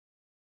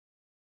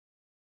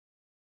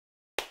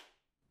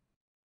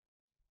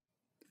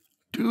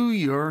Do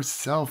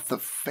yourself the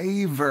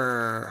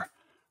favor.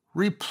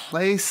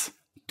 Replace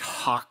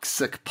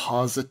toxic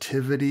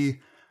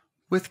positivity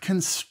with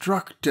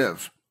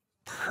constructive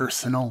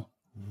personal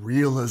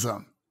realism.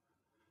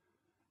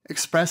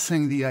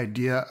 Expressing the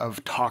idea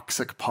of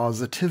toxic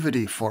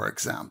positivity, for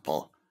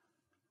example.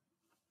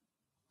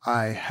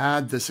 I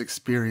had this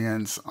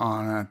experience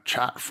on a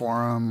chat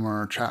forum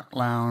or chat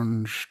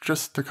lounge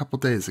just a couple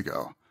days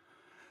ago.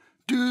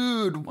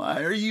 Dude,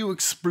 why are you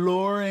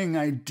exploring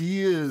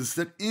ideas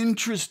that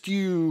interest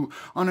you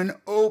on an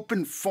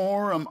open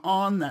forum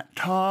on that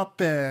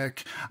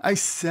topic? I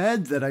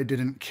said that I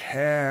didn't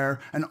care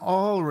and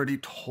already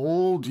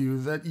told you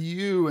that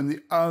you and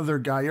the other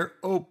guy you're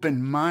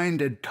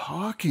open-minded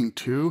talking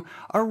to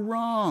are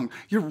wrong.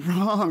 You're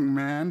wrong,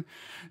 man.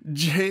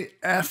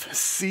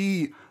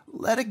 JFC,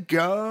 let it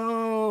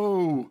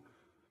go.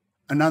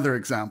 Another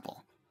example.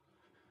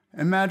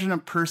 Imagine a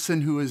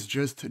person who is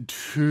just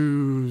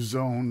too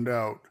zoned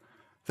out,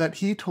 that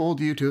he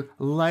told you to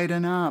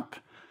lighten up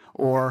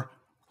or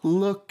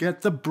look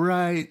at the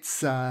bright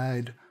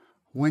side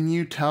when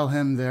you tell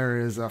him there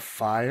is a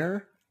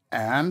fire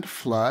and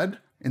flood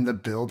in the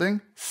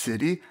building,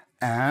 city,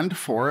 and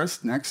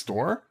forest next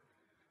door.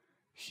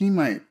 He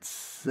might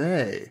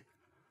say,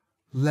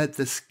 let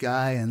the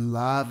sky and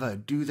lava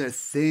do their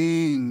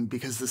thing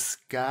because the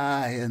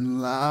sky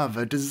and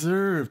lava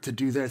deserve to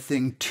do their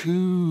thing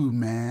too,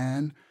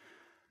 man.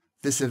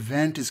 This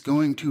event is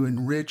going to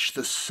enrich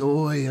the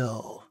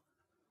soil.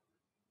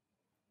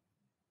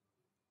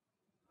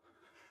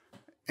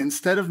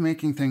 Instead of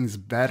making things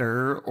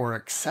better or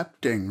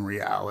accepting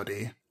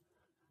reality,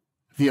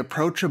 the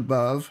approach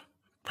above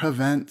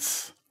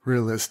prevents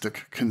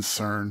realistic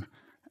concern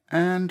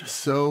and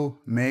so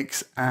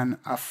makes an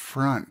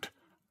affront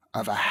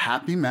of a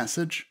happy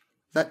message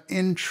that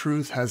in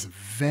truth has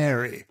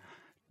very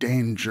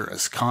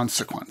dangerous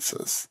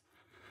consequences.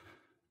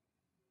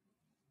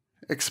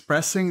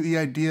 Expressing the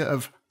idea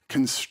of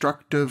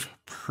constructive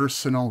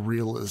personal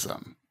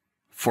realism,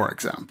 for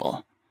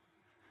example.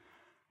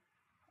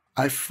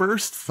 I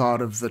first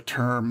thought of the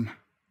term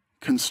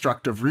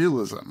constructive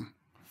realism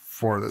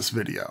for this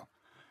video,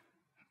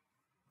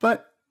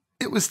 but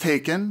it was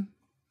taken,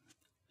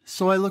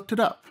 so I looked it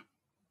up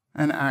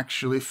and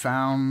actually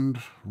found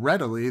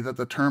readily that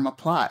the term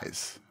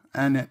applies,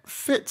 and it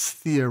fits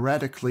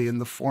theoretically in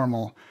the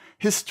formal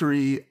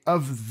history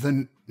of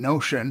the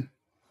notion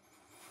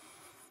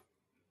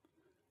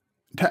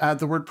to add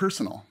the word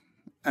personal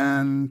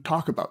and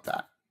talk about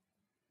that.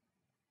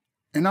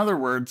 In other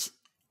words,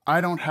 I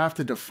don't have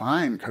to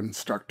define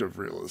constructive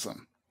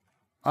realism.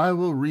 I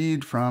will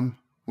read from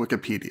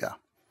Wikipedia.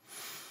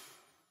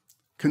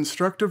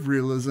 Constructive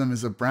realism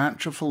is a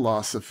branch of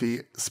philosophy,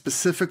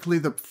 specifically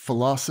the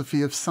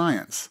philosophy of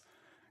science.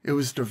 It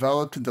was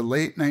developed in the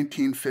late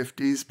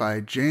 1950s by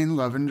Jane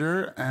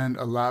Levenger and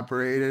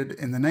elaborated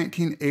in the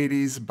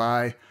 1980s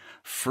by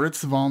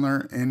Fritz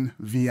Wallner in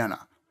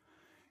Vienna.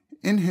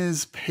 In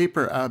his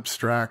paper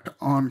abstract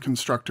on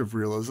constructive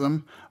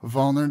realism,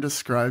 Wallner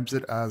describes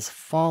it as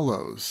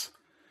follows.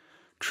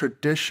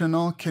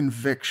 Traditional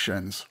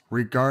convictions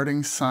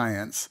regarding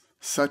science,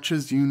 such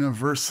as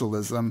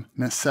universalism,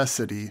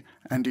 necessity,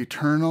 and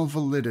eternal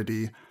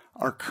validity,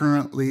 are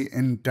currently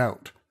in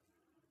doubt.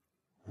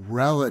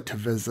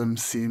 Relativism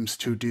seems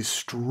to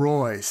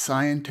destroy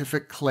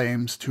scientific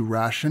claims to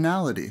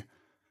rationality.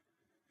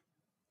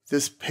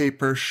 This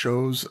paper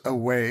shows a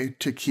way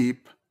to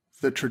keep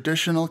the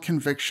traditional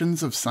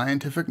convictions of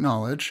scientific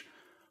knowledge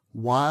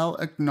while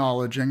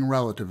acknowledging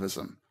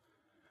relativism.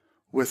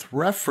 With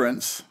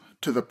reference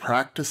to the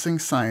practicing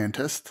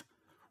scientist,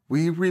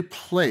 we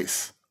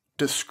replace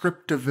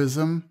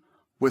descriptivism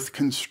with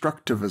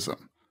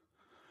constructivism.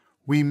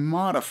 We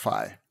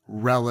modify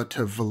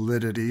relative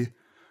validity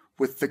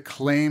with the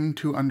claim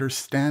to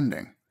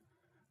understanding,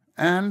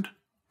 and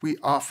we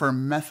offer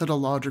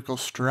methodological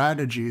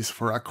strategies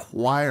for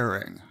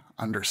acquiring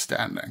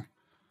understanding.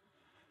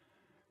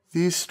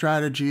 These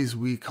strategies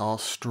we call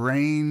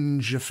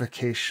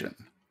strangification,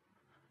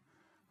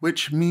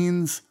 which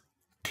means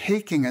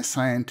taking a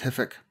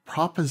scientific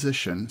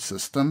proposition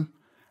system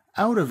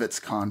out of its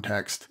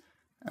context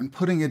and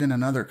putting it in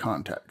another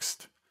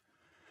context.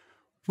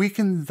 We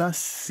can thus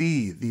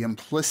see the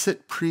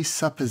implicit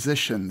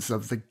presuppositions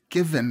of the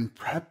given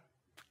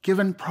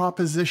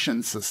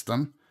proposition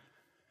system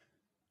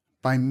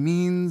by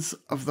means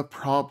of the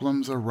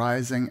problems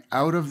arising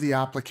out of the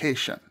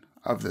application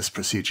of this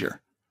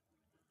procedure.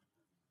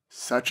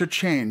 Such a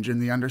change in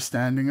the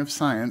understanding of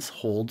science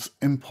holds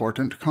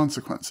important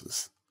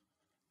consequences.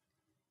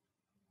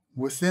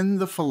 Within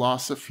the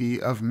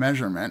philosophy of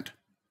measurement,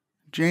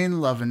 Jane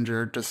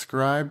Levenger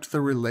described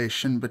the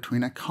relation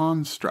between a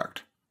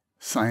construct,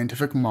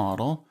 scientific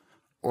model,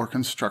 or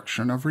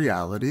construction of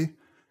reality,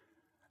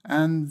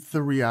 and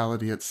the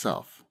reality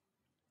itself.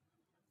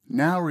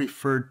 Now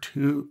referred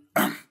to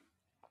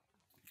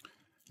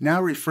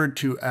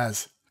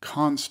as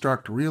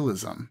construct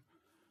realism,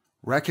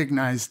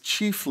 recognized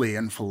chiefly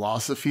in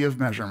philosophy of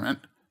measurement,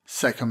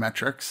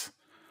 psychometrics,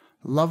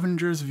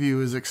 Levenger's view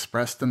is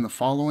expressed in the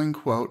following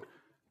quote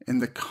in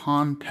the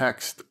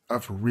context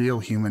of real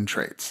human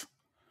traits,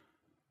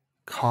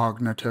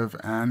 cognitive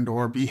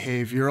and/or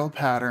behavioral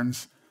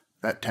patterns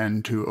that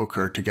tend to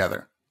occur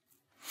together.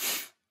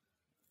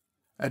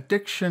 A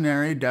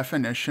dictionary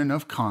definition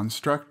of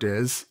construct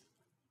is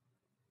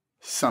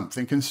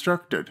something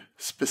constructed,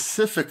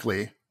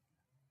 specifically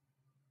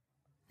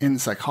in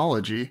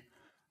psychology,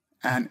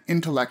 an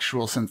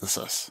intellectual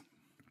synthesis.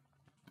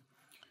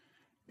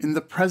 In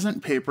the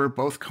present paper,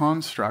 both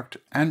construct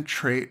and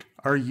trait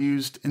are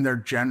used in their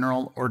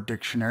general or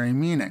dictionary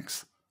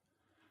meanings.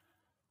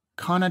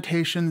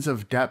 Connotations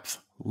of depth,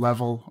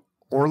 level,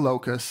 or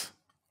locus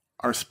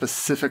are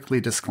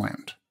specifically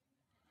disclaimed.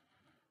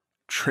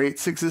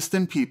 Traits exist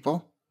in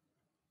people.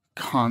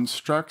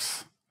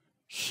 Constructs,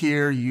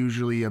 here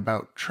usually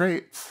about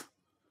traits,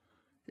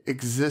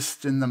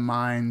 exist in the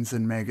minds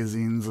and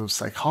magazines of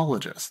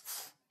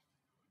psychologists.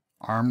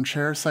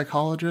 Armchair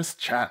psychologists,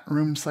 chat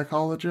room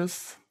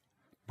psychologists,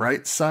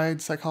 bright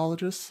side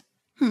psychologists.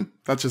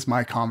 That's just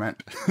my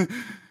comment.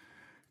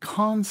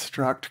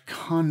 Construct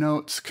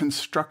connotes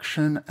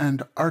construction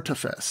and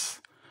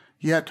artifice.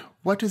 Yet,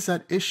 what is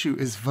at issue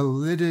is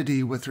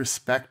validity with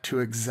respect to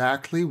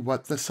exactly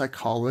what the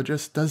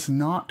psychologist does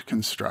not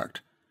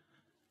construct.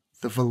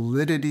 The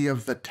validity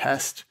of the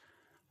test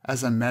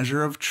as a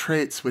measure of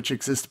traits which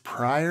exist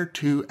prior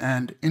to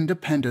and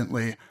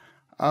independently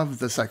of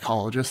the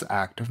psychologist's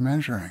act of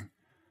measuring.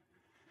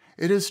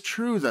 It is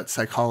true that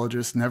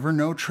psychologists never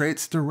know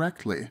traits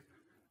directly,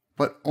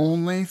 but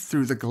only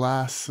through the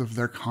glass of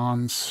their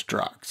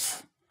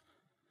constructs.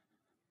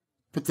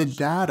 But the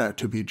data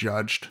to be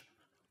judged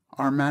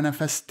are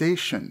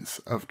manifestations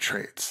of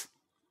traits,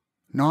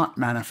 not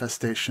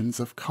manifestations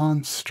of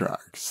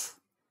constructs.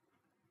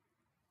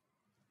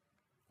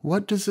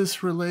 What does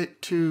this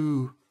relate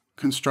to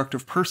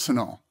constructive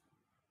personal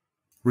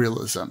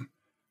realism?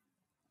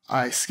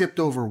 I skipped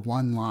over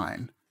one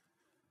line.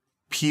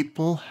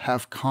 People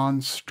have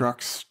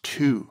constructs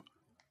too,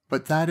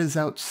 but that is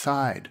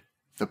outside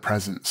the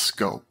present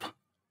scope.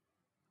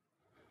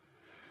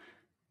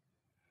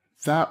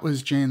 That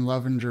was Jane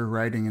Lovinger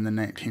writing in the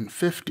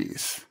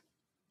 1950s.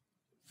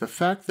 The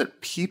fact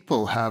that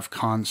people have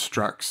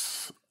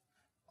constructs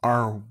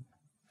are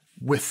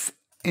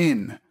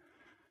within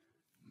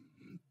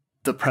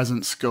the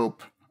present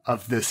scope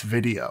of this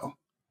video.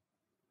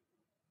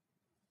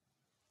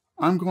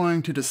 I'm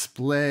going to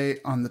display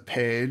on the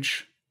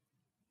page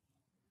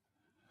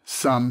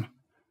some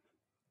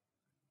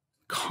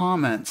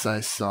comments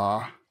I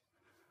saw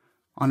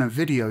on a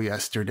video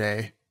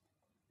yesterday,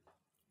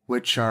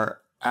 which are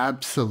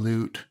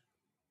absolute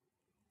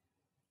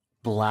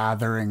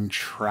blathering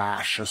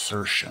trash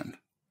assertion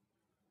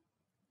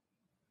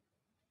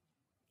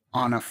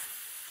on a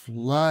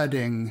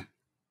flooding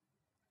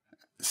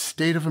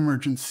state of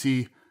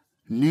emergency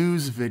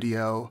news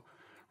video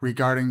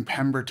regarding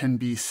Pemberton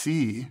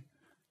BC,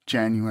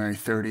 January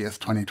 30th,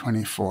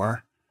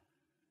 2024.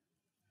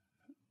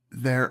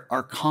 There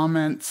are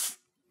comments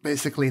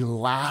basically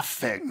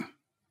laughing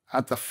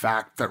at the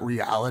fact that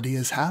reality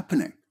is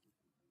happening.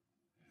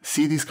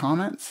 See these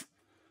comments?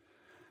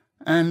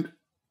 And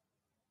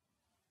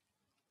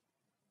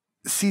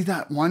see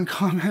that one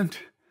comment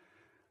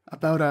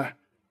about a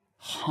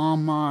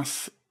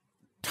Hamas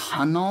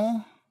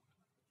tunnel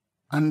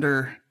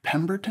under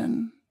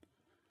Pemberton?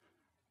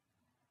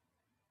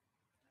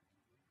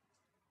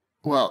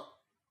 Well,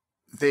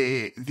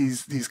 these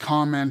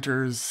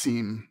commenters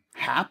seem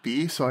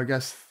happy, so I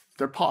guess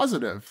they're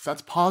positive.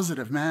 That's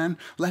positive, man.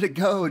 Let it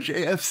go,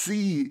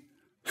 JFC.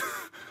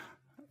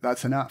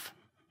 That's enough.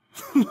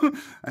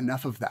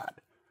 Enough of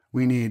that.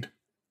 We need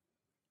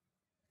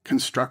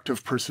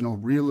constructive personal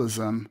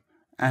realism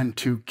and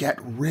to get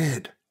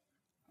rid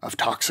of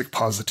toxic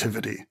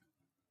positivity.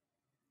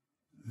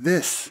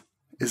 This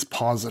is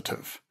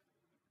positive.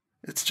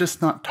 It's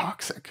just not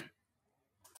toxic.